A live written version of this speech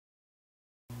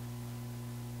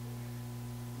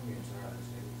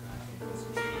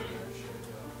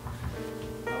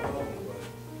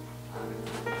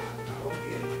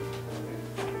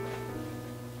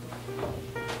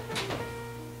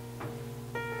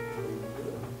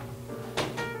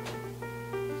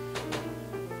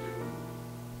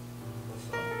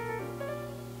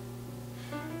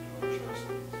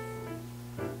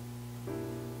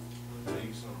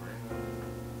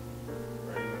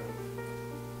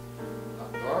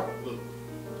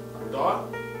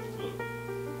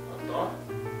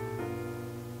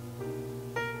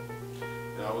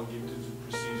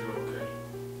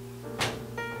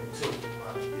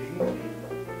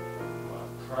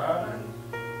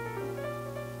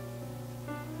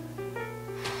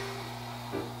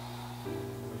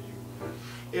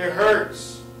It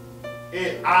hurts.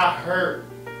 I hurt.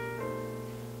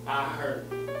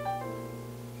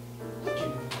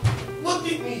 Look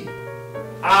at me.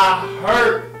 I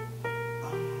hurt.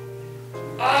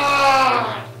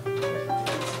 Ah!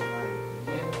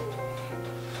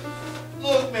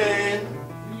 Look, man.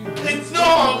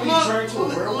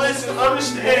 Listen,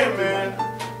 understand, man.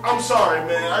 I'm sorry,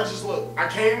 man. I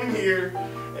came in here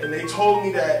and they told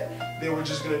me that they were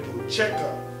just gonna do a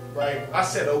checkup, right? I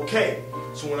said, okay.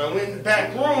 So when I went in the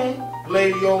back room,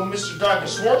 lady old Mr. Dr.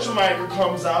 Schwarzenegger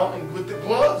comes out and with the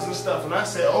gloves and stuff, and I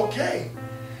said, okay.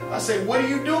 I said, what are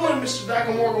you doing, Mr.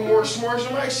 Dr. Morgan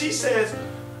Schwarzenegger? She says,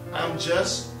 I'm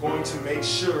just going to make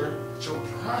sure that your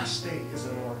prostate is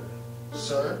in order,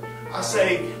 sir. I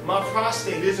say, my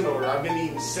prostate is in order. I've been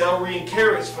eating celery and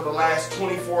carrots for the last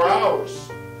 24 hours.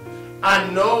 I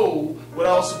know what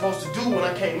I was supposed to do when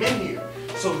I came in here.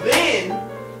 So then,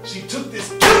 she took this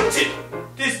Q-tip,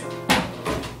 this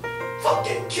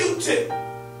fucking Q-tip.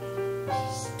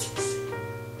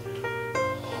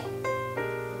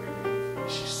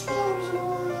 She swallows it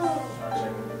all up.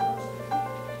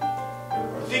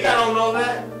 You think I don't know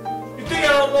that? You think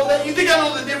I don't know that? You think I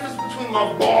know the difference between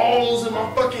my balls and my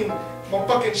fucking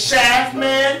shaft,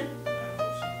 man?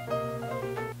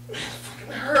 It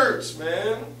fucking hurts,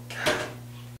 man.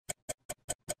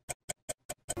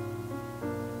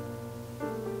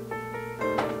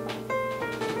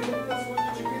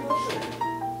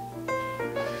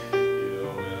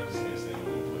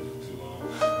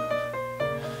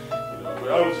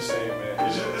 I was just saying, man.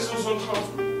 This was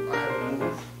uncomfortable. I had to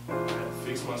move. I had to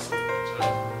fix myself. I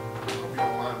hope you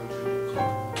don't mind me.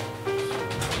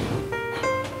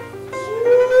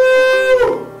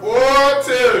 Woo! Boy, I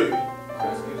tell you.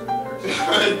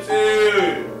 I tell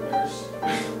you.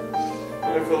 I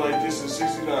feel like this is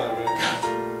 69, man.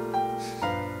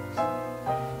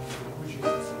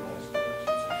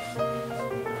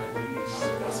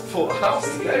 That's a full house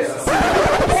today.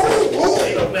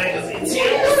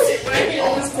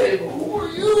 On this table. Who are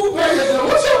you, man?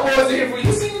 What's your boys in here for?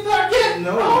 You seen the dog yet?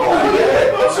 No.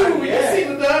 What you seen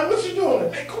the dog? What you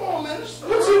doing? Hey, come on, man.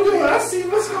 What you doing? I see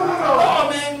what's going on. Oh,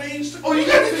 man. Oh, you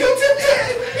got the Q-tip?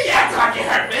 Yeah, I can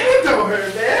hurt, man. It don't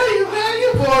hurt, man.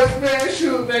 You boys, man.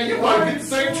 Shoot, man. You want to get the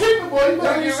same treatment, boy. You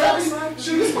better get ready.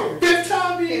 Shoot, this is my 5th